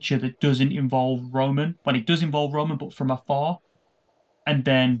event picture that doesn't involve Roman, but it does involve Roman, but from afar. And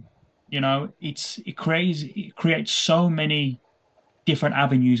then, it creates so many different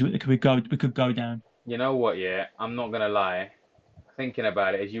avenues that we could go down. You know what? Yeah, I'm not gonna lie. Thinking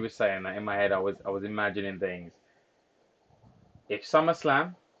about it, as you were saying that in my head, I was imagining things. If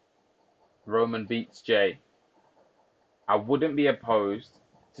SummerSlam, Roman beats Jay, I wouldn't be opposed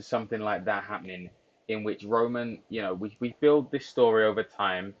to something like that happening, in which Roman, we build this story over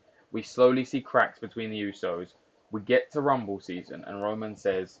time. We slowly see cracks between the Usos. we get to Rumble season, and Roman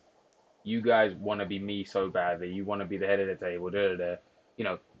says, "You guys want to be me so badly. You want to be the head of the table. Da, da, da. You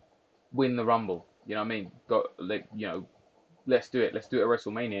know, win the Rumble. You know what I mean? Let's do it. Let's do it at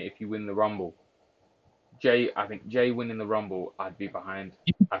WrestleMania if you win the Rumble." I think Jay winning the Rumble, I'd be behind.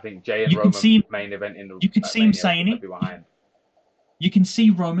 I think Jay and You can Roman see him. main event in the You can see him Mania, saying I'd it. be behind. You can see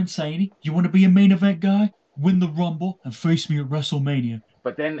Roman saying it. You want to be a main event guy? Win the Rumble and face me at WrestleMania.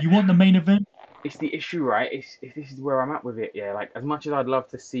 But then You want the main event? it's the issue, right? This is where I'm at with it. Yeah, like as much as I'd love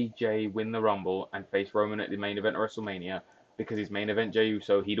to see Jay win the Rumble and face Roman at the main event of WrestleMania, because his main event Jey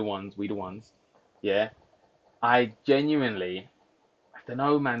Uso, he the ones, we the ones. Yeah, I genuinely, I don't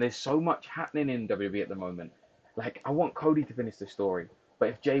know, man. There's so much happening in WWE at the moment. Like I want Cody to finish the story, but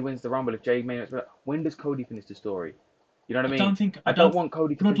if Jay wins the Rumble, if Jay main event, when does Cody finish the story? You know what I mean? I don't want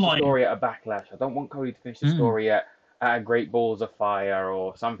Cody to finish the story at a Backlash. I don't want Cody to finish the story at a Great Balls of Fire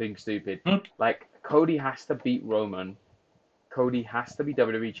or something stupid. Like, Cody has to beat Roman. Cody has to be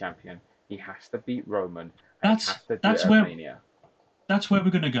WWE champion. He has to beat Roman. And he has to do it at Mania. That's where we're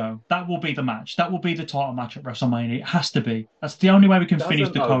going to go. That will be the match. That will be the title match at WrestleMania. It has to be. That's the only way we can finish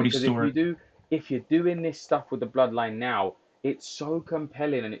the Cody story. If you're doing this stuff with the Bloodline now, it's so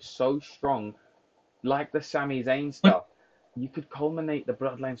compelling and it's so strong, like the Sami Zayn stuff. You could culminate the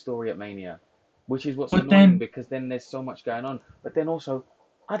Bloodline story at Mania, which is what's annoying because then there's so much going on. But then also,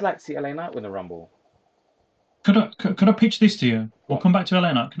 I'd like to see LA Knight win the Rumble. Could I pitch this to you? We'll come back to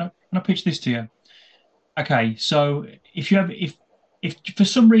LA Knight. Can I pitch this to you? Okay, so if for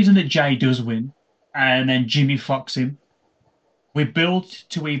some reason that Jay does win, and then Jimmy fucks him, we build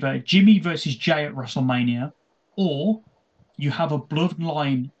to either Jimmy versus Jay at WrestleMania, or you have a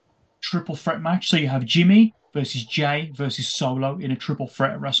Bloodline triple threat match. So you have Jimmy versus Jay versus Solo in a triple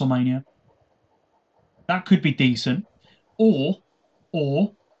threat at WrestleMania. That could be decent. Or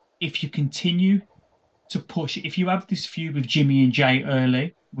if you continue to push, if you have this feud with Jimmy and Jay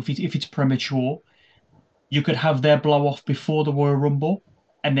early, if it's premature, you could have their blow off before the Royal Rumble,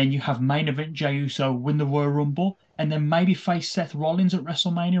 and then you have main event Jey Uso win the Royal Rumble, and then maybe face Seth Rollins at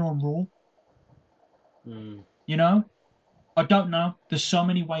WrestleMania on Raw. You know? I don't know. There's so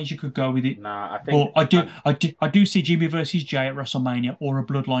many ways you could go with it. Nah, I think. But I do see Jimmy versus Jay at WrestleMania, or a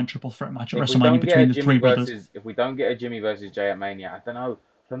Bloodline triple threat match at WrestleMania between the three brothers. If we don't get a Jimmy versus Jay at Mania, I don't know.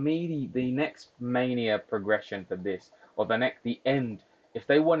 For me, the next Mania progression for this, or the end, if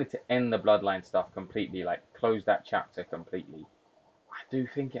they wanted to end the Bloodline stuff completely, like close that chapter completely, I do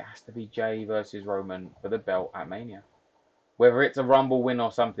think it has to be Jay versus Roman for the belt at Mania. Whether it's a Rumble win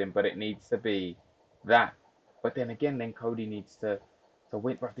or something, but it needs to be that. But then again, then Cody needs to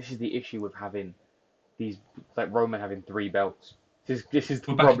win. Bro, this is the issue with having these, like Roman having 3 belts. This is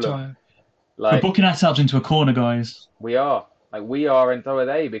the problem. We're booking ourselves into a corner, guys. We are. Like, we are, and so are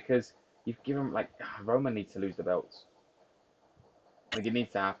they, because you've given, like, Roman needs to lose the belts. Like, it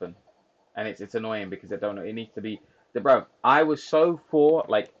needs to happen. And it's annoying because I don't know. It needs to be. Bro, I was so for,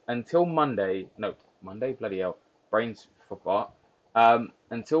 like, until Monday. No, Monday? Bloody hell. Brains forgot.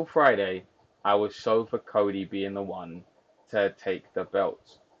 Until Friday, I was so for Cody being the one to take the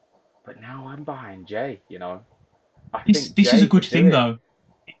belts. But now I'm behind Jay, you know. This is a good thing, though.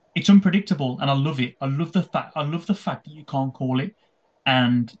 It's unpredictable, and I love it. I love the fact that you can't call it.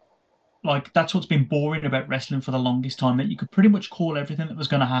 And, like, that's what's been boring about wrestling for the longest time, that you could pretty much call everything that was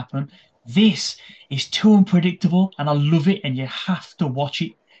going to happen. This is too unpredictable, and I love it, and you have to watch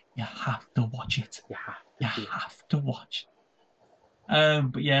it. You have to watch it. You have to watch.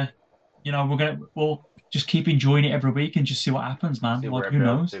 But yeah, you know, we'll just keep enjoying it every week and just see what happens, man. Like, who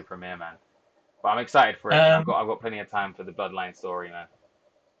knows? From here, man. But I'm excited for it. I've got plenty of time for the Bloodline story, man.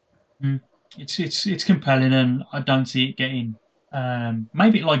 It's compelling, and I don't see it getting.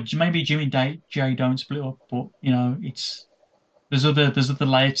 Maybe Jimmy and Jay don't split up, but you know, there's other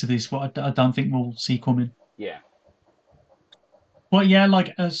layers to this what I don't think we'll see coming. Yeah. But yeah,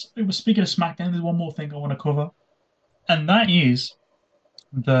 like, as it was speaking of SmackDown, there's one more thing I want to cover, and that is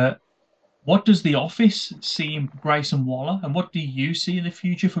what does the Office see in Grayson Waller, and what do you see in the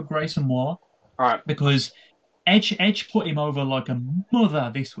future for Grayson Waller? All right. Because Edge put him over like a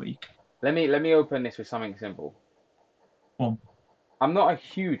mother this week. Let me open this with something simple. Well, I'm not a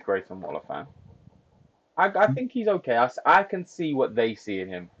huge Grayson Waller fan. I think he's okay. I can see what they see in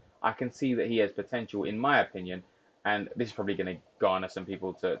him. I can see that he has potential, in my opinion, and this is probably going to garner some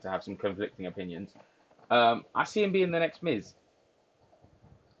people to have some conflicting opinions. I see him being the next Miz.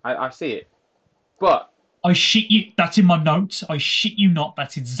 I see it. But I shit you. That's in my notes. I shit you not.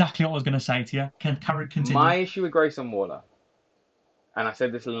 That's exactly what I was going to say to you. Continue. My issue with Grayson Waller, and I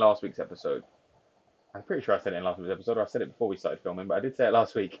said this in last week's episode. I'm pretty sure I said it in last week's episode, or I said it before we started filming, but I did say it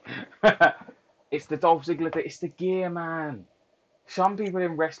last week. It's the Dolph Ziggler thing. It's the gear, man. Some people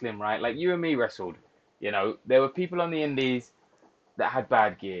in wrestling, right? Like you and me wrestled. You know, there were people on the indies that had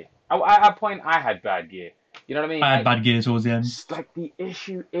bad gear. At a point, I had bad gear. You know what I mean? I had bad gear towards the end. Like the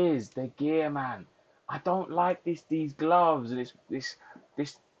issue is the gear, man. I don't like these gloves and this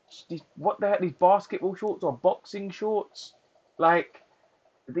what the heck, these basketball shorts or boxing shorts. Like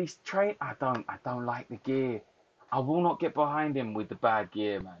these I don't like the gear. I will not get behind him with the bad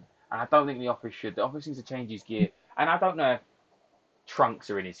gear, man. And I don't think the office should. The office needs to change his gear. And I don't know if trunks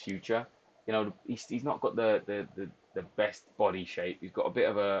are in his future. You know, he's not got the best body shape. He's got a bit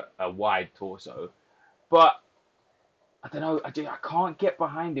of a wide torso. But I don't know. I can't get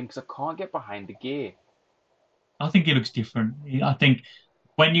behind him because I can't get behind the gear. I think he looks different. I think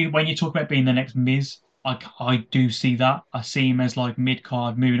when you talk about being the next Miz, I do see that. I see him as like mid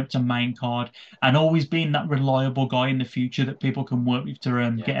card, moving up to main card, and always being that reliable guy in the future that people can work with to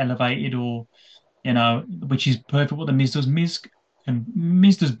Yeah. get elevated, or which is perfect what the Miz does.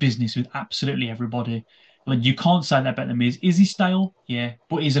 Miz does business with absolutely everybody. Like you can't say that about the Miz. Is he stale? Yeah,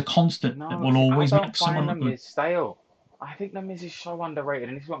 but he's a constant that No, will see, I always don't make someone find the look good. Miz stale. I think the Miz is so underrated,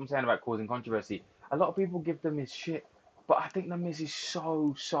 and this is what I'm saying about causing controversy. A lot of people give the Miz shit, but I think the Miz is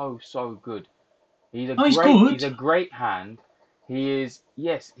so good. Oh, he's good. He's a great hand. He is,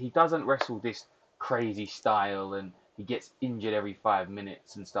 yes, he doesn't wrestle this crazy style and he gets injured every 5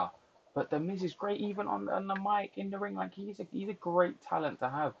 minutes and stuff. But the Miz is great even on the mic in the ring. Like he's a great talent to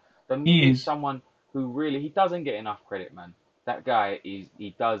have. The Miz He is is. someone who really he doesn't get enough credit, man. That guy is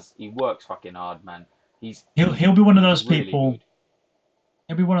he works fucking hard, man. He'll be one of He's those really people. good.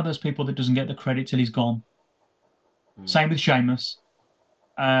 He'll be one of those people that doesn't get the credit till he's gone. Hmm. Same with Sheamus.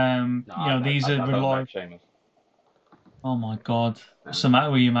 No, These are I don't rely. like Sheamus. Oh my God, what's No. the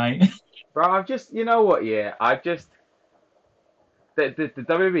matter with you, mate? Bro, I've just you know what? Yeah, I've just the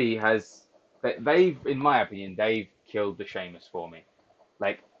WWE has they've in my opinion they've killed the Sheamus for me.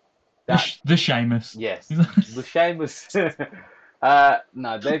 Like The that the Sheamus, yes, the the Sheamus.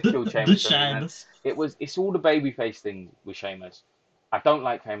 No, they've killed the Sheamus for me, man. Sheamus. It's all the babyface things with Sheamus. I don't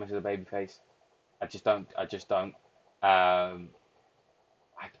like Sheamus as a babyface. I just don't. I just don't. Um,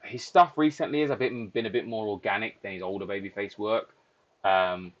 his stuff recently has been a bit more organic than his older babyface work.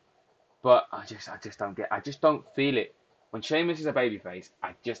 Um, but I just don't get. I just don't feel it. When Sheamus is a babyface,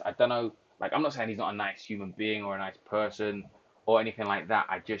 I don't know. Like I'm not saying he's not a nice human being or a nice person or anything like that.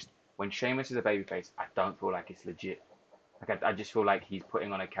 When Sheamus is a babyface, I don't feel like it's legit. Like I just feel like he's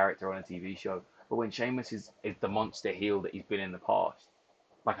putting on a character on a TV show. But when Sheamus is the monster heel that he's been in the past,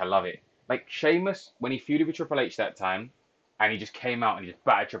 like I love it. Like Sheamus, when he feuded with Triple H that time, and he just came out and he just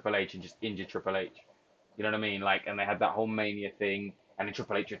battered Triple H and just injured Triple H. You know what I mean? Like, and they had that whole Mania thing, and then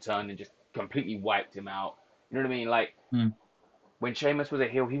Triple H returned and just completely wiped him out. You know what I mean? Like Hmm. when Sheamus was a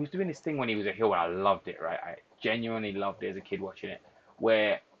heel, he was doing this thing when he was a heel, and I loved it. Right? I genuinely loved it as a kid watching it,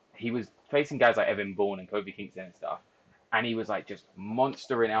 where he was facing guys like Evan Bourne and Kofi Kingston and stuff, and he was like just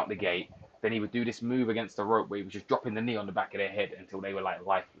monstering out the gate. Then he would do this move against the rope where he was just dropping the knee on the back of their head until they were like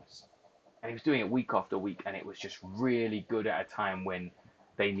lifeless. And he was doing it week after week, and it was just really good at a time when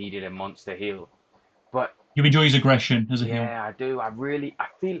they needed a monster heel. But You enjoy his aggression as a heel. yeah, I do. I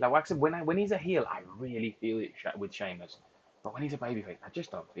feel like I said when he's a heel, I really feel it with Sheamus. But when he's a babyface, I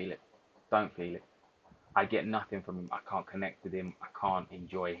just don't feel it. Don't feel it. I get nothing from him. I can't connect with him. I can't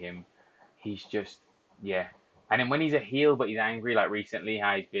enjoy him. He's just yeah. And then when he's a heel, but he's angry, like recently,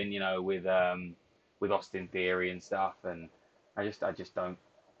 how he's been, with Austin Theory and stuff, and I just don't.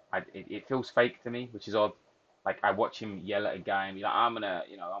 It feels fake to me, which is odd. Like I watch him yell at a guy and be like, I'm gonna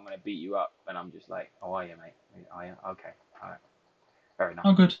beat you up, and I'm just like, how are you, mate? Oh yeah, okay, all right, fair enough.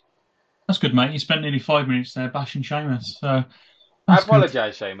 Oh, good. That's good, mate. You spent nearly 5 minutes there bashing Sheamus, so I that's good.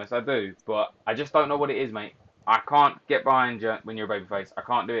 apologize, Seamus, I do, but I just don't know what it is, mate. I can't get behind you when you're a babyface. I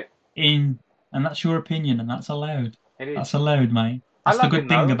can't do it. In And that's your opinion, and that's allowed. It is. That's allowed, mate. I That's the love good him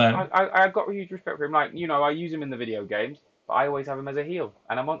thing though. about I got a huge respect for him. Like, I use him in the video games, but I always have him as a heel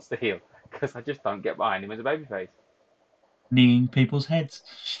and a monster heel because I just don't get behind him as a babyface. kneeing people's heads.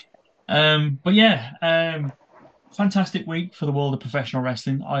 But yeah, fantastic week for the world of professional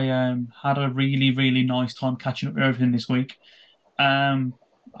wrestling. I had a really, really nice time catching up with everything this week. Um,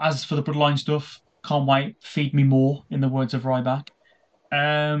 as for the Bloodline stuff, can't wait. Feed me more, in the words of Ryback.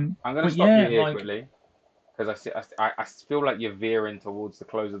 I'm gonna But stop you yeah, here like, quickly because I feel like you're veering towards the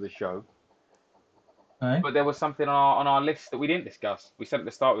close of the show. okay. But there was something on our list that we didn't discuss. We said at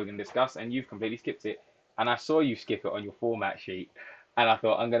the start we were going to discuss, and you've completely skipped it. And I saw you skip it on your format sheet, and I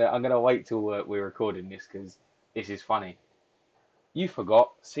thought I'm gonna wait till we're recording this because this is funny. You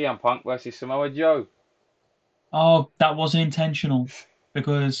forgot CM Punk versus Samoa Joe. Oh, that wasn't intentional.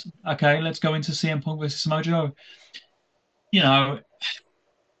 because okay, let's go into CM Punk versus Samoa Joe. You know,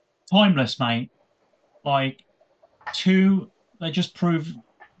 timeless, mate. Like two, they just prove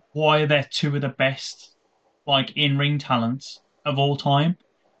why they're two of the best, like in ring talents of all time.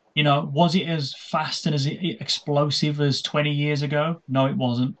 Was it as fast and as explosive as 20 years ago? No, it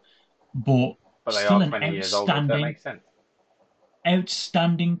wasn't. But But they still are an 20 years older, if that makes sense.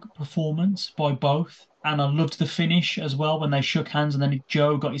 outstanding performance by both. And I loved the finish as well when they shook hands and then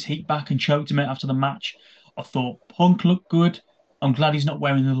Joe got his heat back and choked him out after the match. I thought Punk looked good. I'm glad he's not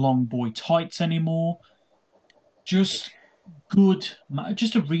wearing the long boy tights anymore. Just good,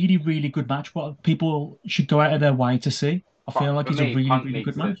 just a really, really good match. What people should go out of their way to see. I feel like For it's a me, really, Punk really needs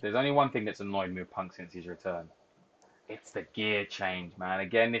good to. match. There's only one thing that's annoyed me with Punk since his return. It's the gear change, man.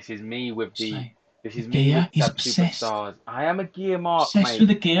 Again, this is me with the. Say, This the is me gear, with he's sub obsessed. superstars. I am a gear mark, Obsessed mate. with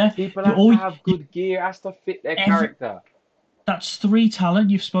the gear. People You have to always, have you, good gear. It has to fit their every, character. that's three talent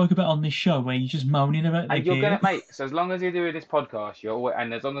you've spoke about on this show where you're just moaning about their And you're gear. gonna, mate. So as long as you're doing this podcast,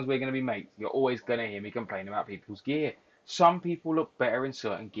 and as long as we're gonna be mates, you're always gonna hear me complain about people's gear. Some people look better in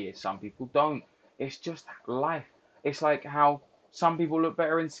certain gear, some people don't. It's just life. It's like how some people look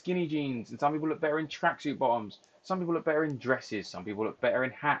better in skinny jeans, and some people look better in tracksuit bottoms. Some people look better in dresses. Some people look better in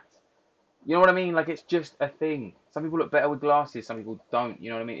hats. You know what I mean? Like it's just a thing. Some people look better with glasses, some people don't. You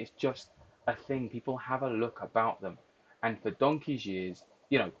know what I mean? It's just a thing. People have a look about them. And for donkey's years,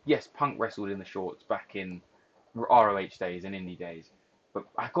 yes, Punk wrestled in the shorts back in ROH days and indie days, but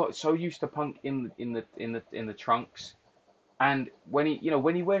I got so used to Punk in the trunks. And when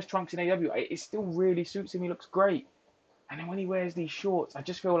he wears trunks in AEW, it still really suits him. He looks great. And then when he wears these shorts, I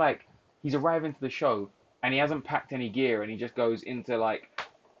just feel like he's arriving to the show and he hasn't packed any gear and he just goes into like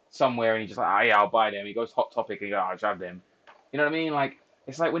somewhere and he's just like, oh yeah, I'll buy them. He goes Hot Topic and he goes, oh, I'll have them. You know what I mean? Like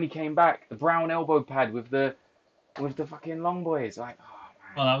it's like when he came back, the brown elbow pad with the fucking long boys. Like, oh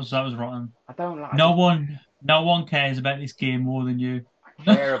Well, man, that was rotten. I don't like. I No just one, no one cares about this game more than you.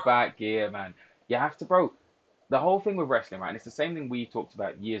 I care about gear, man. You have to, bro. The whole thing with wrestling, right? And it's the same thing we talked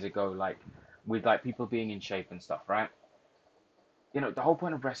about years ago, like with like people being in shape and stuff, right? The whole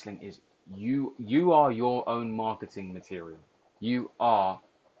point of wrestling is you are your own marketing material. You are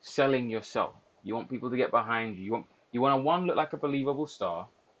selling yourself. You want people to get behind you. You want to one look like a believable star.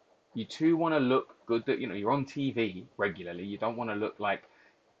 You two want to look good that you're on TV regularly. You don't want to look like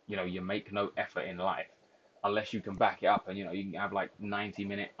you make no effort in life unless you can back it up and you can have like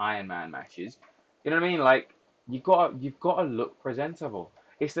 90-minute Iron Man matches. You know what I mean? Like you've got to look presentable.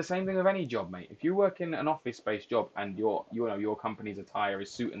 It's the same thing with any job, mate. If you work in an office-based job and your company's attire is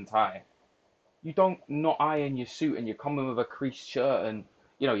suit and tie, you don't not iron your suit and you come in with a creased shirt and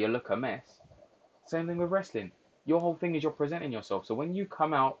you look a mess. Same thing with wrestling. Your whole thing is you're presenting yourself. So when you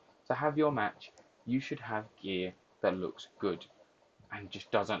come out to have your match, you should have gear that looks good and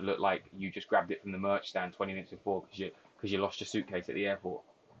just doesn't look like you just grabbed it from the merch stand 20 minutes before because you lost your suitcase at the airport.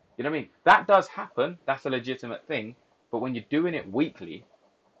 You know what I mean? That does happen. That's a legitimate thing. But when you're doing it weekly,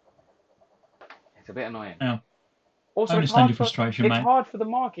 it's a bit annoying. Yeah, I Also, it's understand hard your for frustration, it's mate. hard for the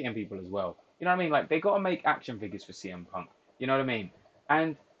marketing people as well. You know what I mean? Like they got to make action figures for CM Punk. You know what I mean?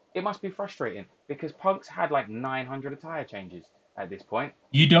 And it must be frustrating because Punk's had like 900 attire changes at this point.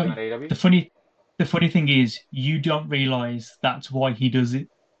 You At don't. AEW. The funny thing is, you don't realize that's why he does it.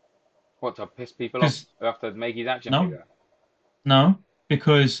 What, to piss people off Because after make his action no, figure? no,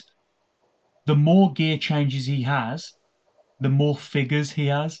 because the more gear changes he has, the more figures he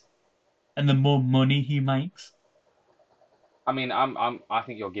has, and the more money he makes. I mean, I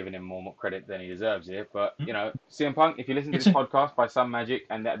think you're giving him more credit than he deserves here. But Mm. CM Punk, if you listen to It's this a podcast by some magic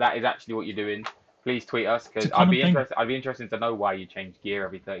and that is actually what you're doing, please tweet us it's a because I'd common be thing. interested. I'd be interested to know why you change gear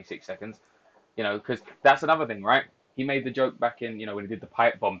every 36 seconds. Because that's another thing, right? He made the joke back in, when he did the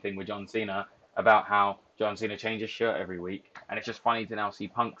pipe bomb thing with John Cena about how John Cena changes shirt every week, and it's just funny to now see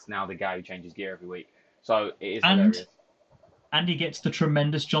Punk's now the guy who changes gear every week. So it is And hilarious. and he gets the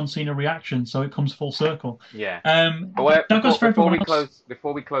tremendous John Cena reaction, so it comes full circle. Yeah. But That goes for everyone else.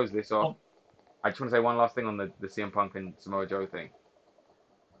 before we close this off, Oh, I just want to say one last thing on the CM Punk and Samoa Joe thing.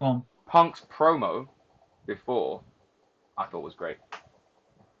 go on. Punk's promo before I thought was great.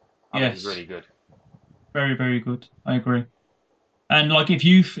 I thought it was Yes, really good. very, very good. I agree. And like if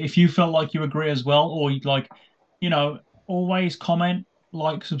you felt like you agree as well, or you'd like, always comment,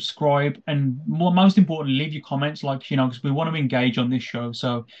 like, subscribe, and most importantly, leave your comments, like, because we want to engage on this show.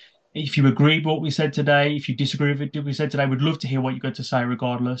 So if you agree with what we said today, if you disagree with what we said today, we'd love to hear what you got to say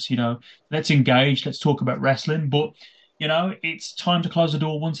regardless. Let's engage, let's talk about wrestling. But it's time to close the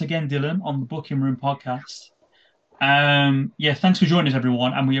door once again, Dylan, on the Booking Room podcast. Yeah, thanks for joining us,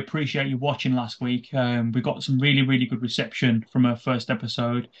 everyone, and we appreciate you watching last week. We got some really, really good reception from our first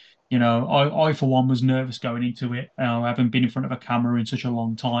episode. You know, I for one was nervous going into it. I haven't been in front of a camera in such a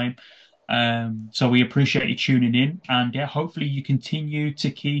long time. So we appreciate you tuning in, and yeah, hopefully you continue to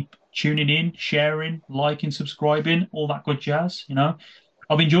keep tuning in, sharing, liking, subscribing, all that good jazz. You know,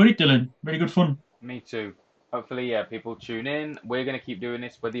 I've enjoyed it, Dylan. Really good fun. Me too. Hopefully, yeah, people tune in. We're gonna keep doing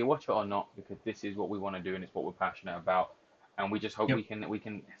this whether you watch it or not because this is what we want to do and it's what we're passionate about. And we just hope Yep. we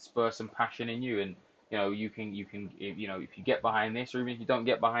can spur some passion in you and you can if you get behind this or even if you don't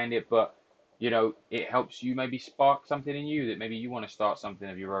get behind it, but it helps you maybe spark something in you that maybe you want to start something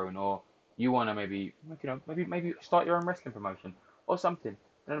of your own or you want to maybe start your own wrestling promotion or something.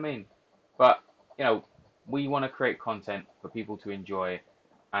 You know what I mean? But you know we want to create content for people to enjoy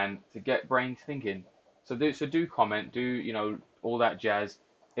and to get brains thinking. So do comment, do all that jazz.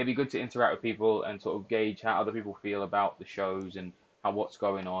 It'd be good to interact with people and sort of gauge how other people feel about the shows and how what's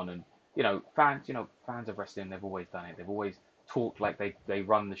going on. And fans of wrestling, they've always done it. They've always talked like they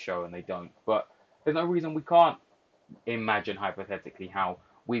run the show and they don't. But there's no reason we can't imagine hypothetically how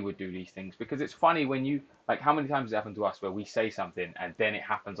we would do these things because it's funny when you like how many times it happened to us where we say something and then it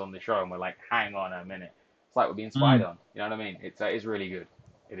happens on the show and we're like, hang on a minute. It's like we're being spied Mm. on. You know what I mean? It's really good.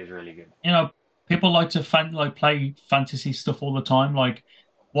 It is really good. You know, people like to play fantasy stuff all the time. Like,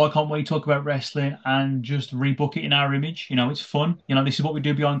 why can't we talk about wrestling and just rebook it in our image? You know, it's fun. You know, this is what we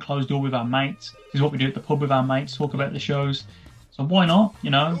do behind closed door with our mates. This is what we do at the pub with our mates, talk about the shows. So why not? You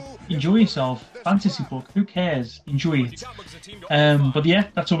know, enjoy yourself. Fantasy book. Who cares? Enjoy it. But yeah,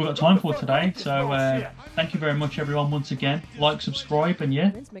 that's all we've got time for today. So thank you very much, everyone, once again. Like, subscribe, and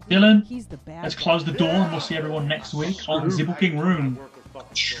yeah, Dylan, let's close the door and we'll see everyone next week on the Booking Room.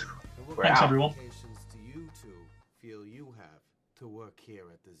 We're Thanks, out. everyone. Patience do you two feel you have to work here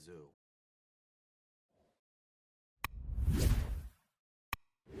at the zoo?